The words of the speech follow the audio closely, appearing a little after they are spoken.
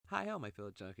Hi, all my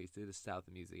fellow junkies. This is South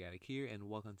Music Addict here, and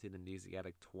welcome to the Music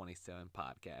Addict 27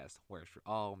 podcast, where it's for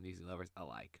all music lovers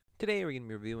alike. Today, we're going to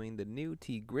be reviewing the new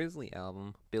T Grizzly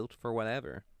album, Built for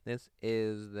Whatever. This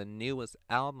is the newest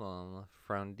album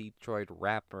from Detroit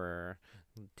rapper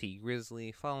T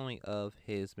Grizzly, following of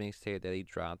his mixtape that he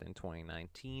dropped in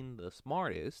 2019, The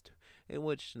Smartest, in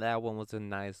which that one was a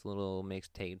nice little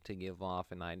mixtape to give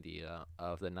off an idea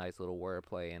of the nice little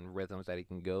wordplay and rhythms that he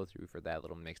can go through for that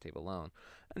little mixtape alone.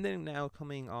 And then now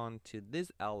coming on to this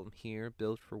album here,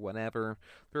 Built for Whatever.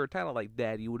 For a title like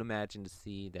that, you would imagine to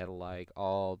see that like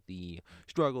all the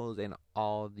struggles and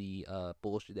all the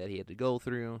bullshit that he had to go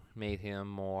through made him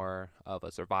more of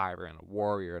a survivor and a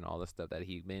warrior and all the stuff that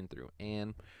he'd been through.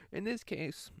 And in this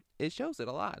case, it shows it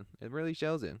a lot. It really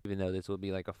shows it. Even though this would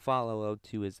be like a follow up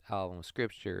to his album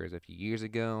Scriptures a few years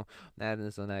ago, that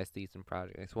is a nice, decent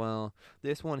project as well.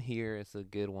 This one here is a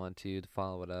good one too to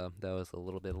follow it up, though it's a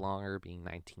little bit longer, being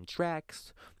 19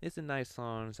 tracks. It's a nice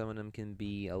song. Some of them can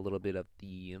be a little bit of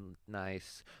the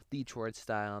nice Detroit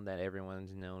style that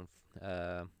everyone's known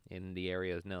in the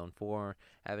area is known for,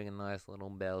 having a nice little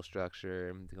bell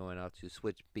structure, going out to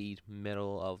switch beat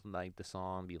middle of like the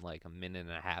song, be like a minute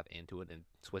and a half into it, and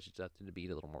switch it up to the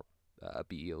beat a little more,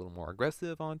 be a little more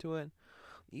aggressive onto it.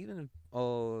 Even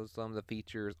some of the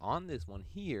features on this one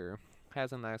here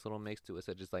has a nice little mix to it,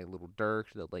 such as like Little Dirk,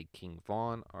 the late King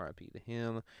Von, R.I.P. to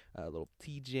him, little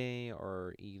TJ,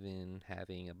 or even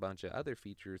having a bunch of other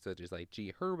features such as like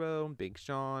G Herbo, Big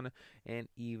Sean, and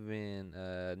even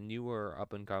newer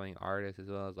up and coming artists as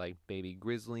well as like Baby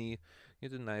Grizzly.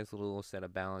 Gives a nice little set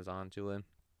of balance onto it,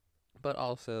 but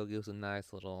also gives a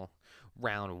nice little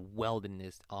round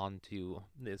weldedness onto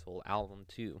this whole album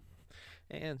too.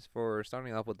 And for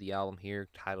starting off with the album here,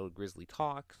 titled Grizzly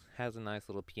Talks, has a nice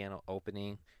little piano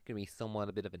opening. Can be somewhat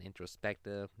a bit of an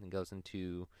introspective, and goes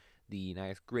into the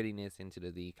nice grittiness, into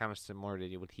the kind of similar that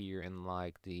you would hear in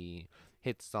like the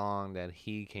hit song that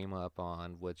he came up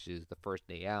on, which is The First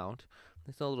Day Out.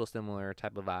 It's a little similar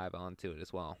type of vibe onto it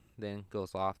as well. Then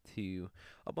goes off to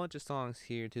a bunch of songs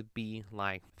here to be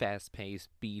like fast paced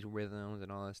beat rhythms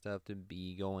and all that stuff, to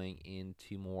be going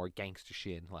into more gangster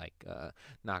shit like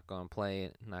Not Gonna Play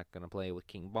It, Not Gonna Play It with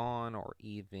King Von, or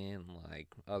even like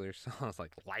other songs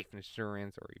like Life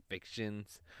Insurance or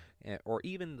Evictions, or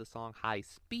even the song High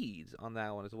Speeds on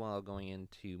that one as well, going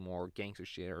into more gangster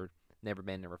shit, or Never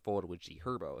Been Never Folded with G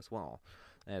Herbo as well.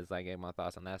 As I gave my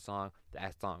thoughts on that song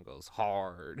goes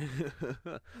hard.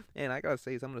 And I gotta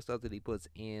say, some of the stuff that he puts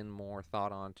in more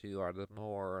thought onto are the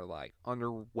more like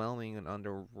underwhelming and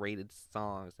underrated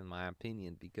songs, in my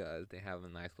opinion, because they have a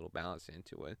nice little balance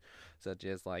into it, such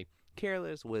as like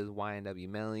Careless with YNW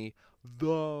Melly,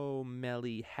 though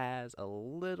Melly has a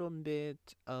little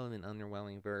bit of an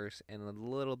underwhelming verse and a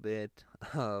little bit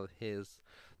of his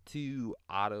too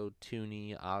auto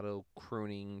tuning, auto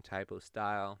crooning type of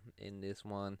style in this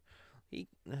one. He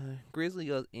Grizzly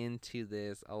goes into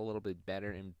this a little bit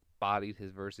better and bodies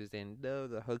his verses, and though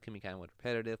the hook can be kind of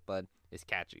repetitive, but it's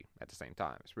catchy at the same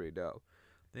time. It's pretty dope.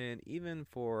 Then even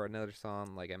for another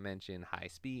song, like I mentioned, High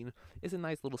Speed, it's a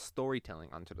nice little storytelling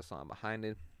onto the song behind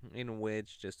it, in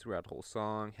which just throughout the whole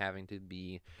song, having to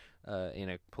be in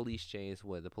a police chase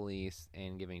with the police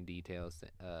and giving details,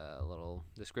 a little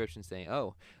description saying,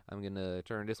 "Oh, I'm gonna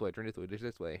turn this way,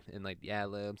 this way," and like the ad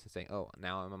libs and saying, "Oh,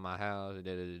 now I'm in my house."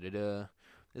 Da da da da da.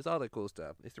 It's all that cool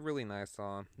stuff. It's a really nice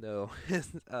song, though.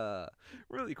 It's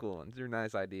really cool. It's a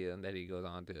nice idea that he goes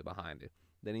on to behind it.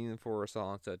 Then even for a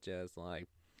song such as like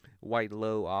White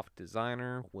Low off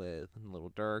Designer with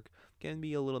Little Dirk can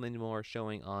be a little bit more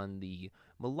showing on the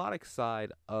melodic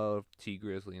side of T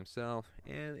Grizzly himself,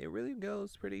 and it really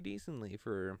goes pretty decently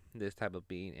for this type of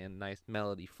beat and nice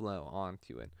melody flow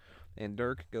onto it. And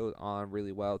Dirk goes on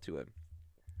really well to it.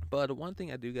 But one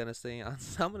thing I do gotta say, on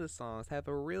some of the songs have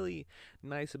a really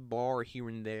nice bar here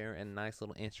and there, and nice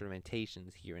little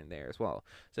instrumentations here and there as well.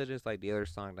 Such as like the other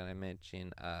song that I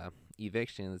mentioned,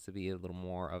 Evictions, to be a little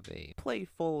more of a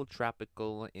playful,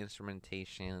 tropical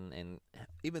instrumentation. And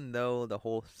even though the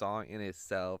whole song in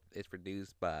itself is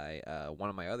produced by one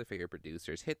of my other favorite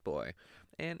producers, Hit Boy,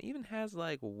 and even has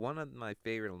like one of my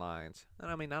favorite lines.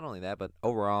 And I mean, not only that, but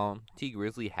overall, T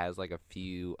Grizzly has like a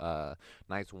few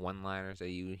nice one-liners that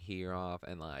you hear off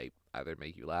and like either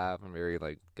make you laugh and very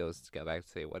like go back to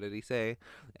say what did he say,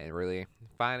 and really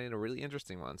finding a really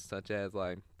interesting one, such as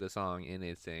like the song in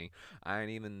it saying I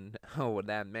didn't even know what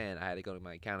that meant. I had to go to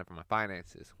my accountant for my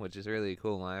finances, which is really a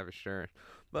cool line for sure.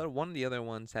 But one of the other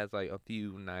ones has like a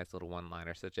few nice little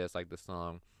one-liners, such as like the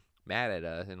song mad at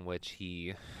us, in which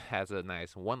he has a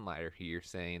nice one-liner here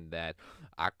saying that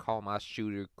I call my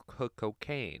shooter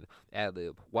cocaine.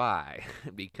 Ad-lib. Why?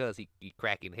 Because he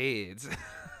cracking heads.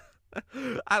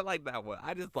 I like that one.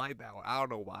 I just like that one. I don't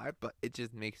know why, but it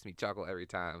just makes me chuckle every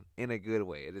time in a good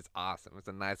way. It is awesome. It's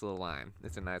a nice little line.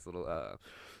 It's a nice little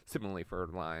simile for a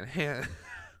line.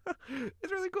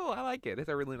 It's really cool. I like it. It's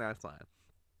a really nice line.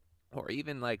 Or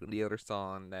even like the other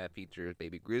song that features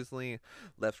Baby Grizzly,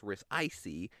 Left Wrist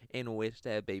Icy, in which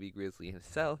that Baby Grizzly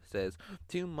himself says,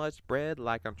 "Too much bread,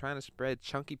 like I'm trying to spread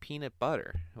chunky peanut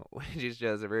butter," which is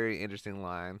just a very interesting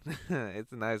line.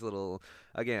 It's a nice little,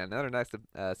 again, another nice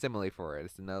simile for it.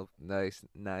 It's a nice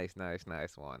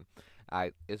one.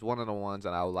 It's one of the ones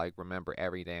that I will like remember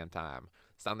every damn time.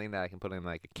 Something that I can put in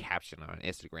like a caption on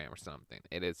Instagram or something.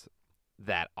 It is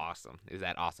that awesome. Is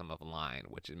that awesome of a line,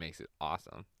 which it makes it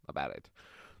awesome about it.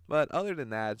 But other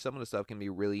than that, some of the stuff can be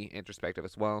really introspective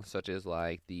as well, such as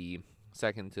like the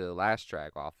second to last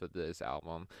track off of this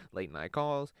album, Late Night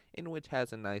Calls, in which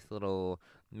has a nice little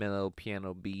mellow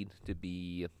piano beat to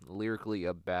be lyrically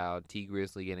about T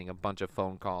Grizzly getting a bunch of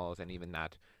phone calls and even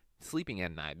not sleeping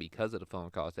at night because of the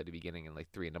phone calls at the beginning in like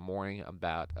 3 in the morning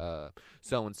about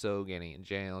so and so getting in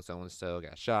jail, so and so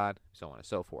got shot, so on and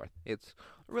so forth. It's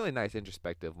a really nice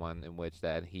introspective one in which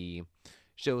that he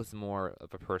shows more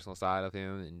of a personal side of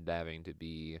him and having to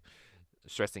be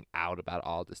stressing out about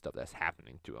all the stuff that's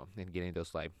happening to him and getting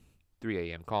those like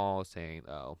 3 a.m. calls saying,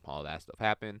 oh, all that stuff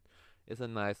happened. It's a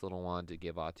nice little one to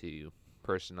give out to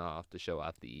person off to show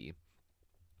out the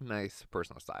nice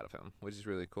personal side of him, which is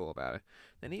really cool about it.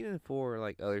 And even for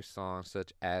like other songs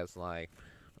such as like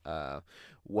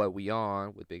What We Are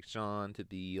with Big Sean to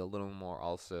be a little more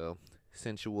also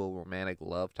sensual romantic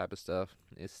love type of stuff.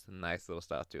 It's nice little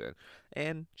stuff to it.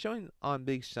 And showing on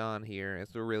Big Sean here,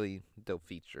 it's a really dope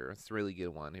feature. It's a really good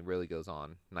one. It really goes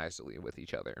on nicely with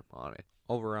each other on it.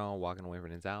 Overall, walking away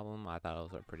from this album, I thought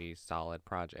it was a pretty solid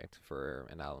project for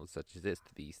an album such as this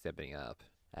to be stepping up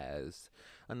as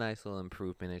a nice little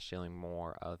improvement. Is showing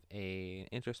more of a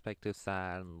introspective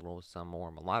side and a little some more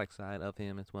melodic side of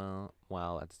him as well,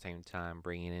 while at the same time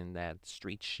bringing in that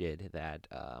street shit that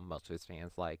most of his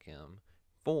fans like him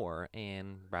for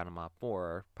and brought him up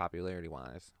for popularity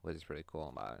wise, which is pretty cool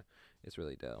about it. It's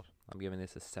really dope. I'm giving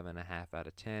this a 7.5 out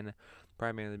of 10,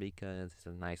 primarily because it's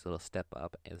a nice little step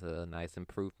up. It's a nice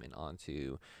improvement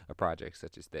onto a project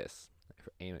such as this.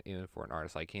 Even for an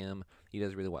artist like him, he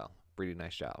does really well. Pretty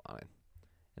nice job on it.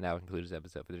 And that concludes this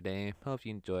episode for today. Hope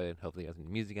you enjoyed it. Hopefully you got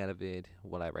some music out of it.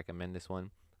 Would I recommend this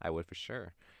one? I would for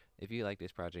sure. If you like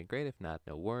this project, great. If not,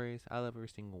 no worries. I love every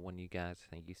single one of you guys.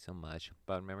 Thank you so much.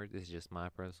 But remember, this is just my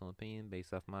personal opinion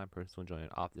based off my personal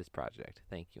enjoyment off this project.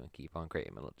 Thank you and keep on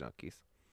creating, Metal Junkies.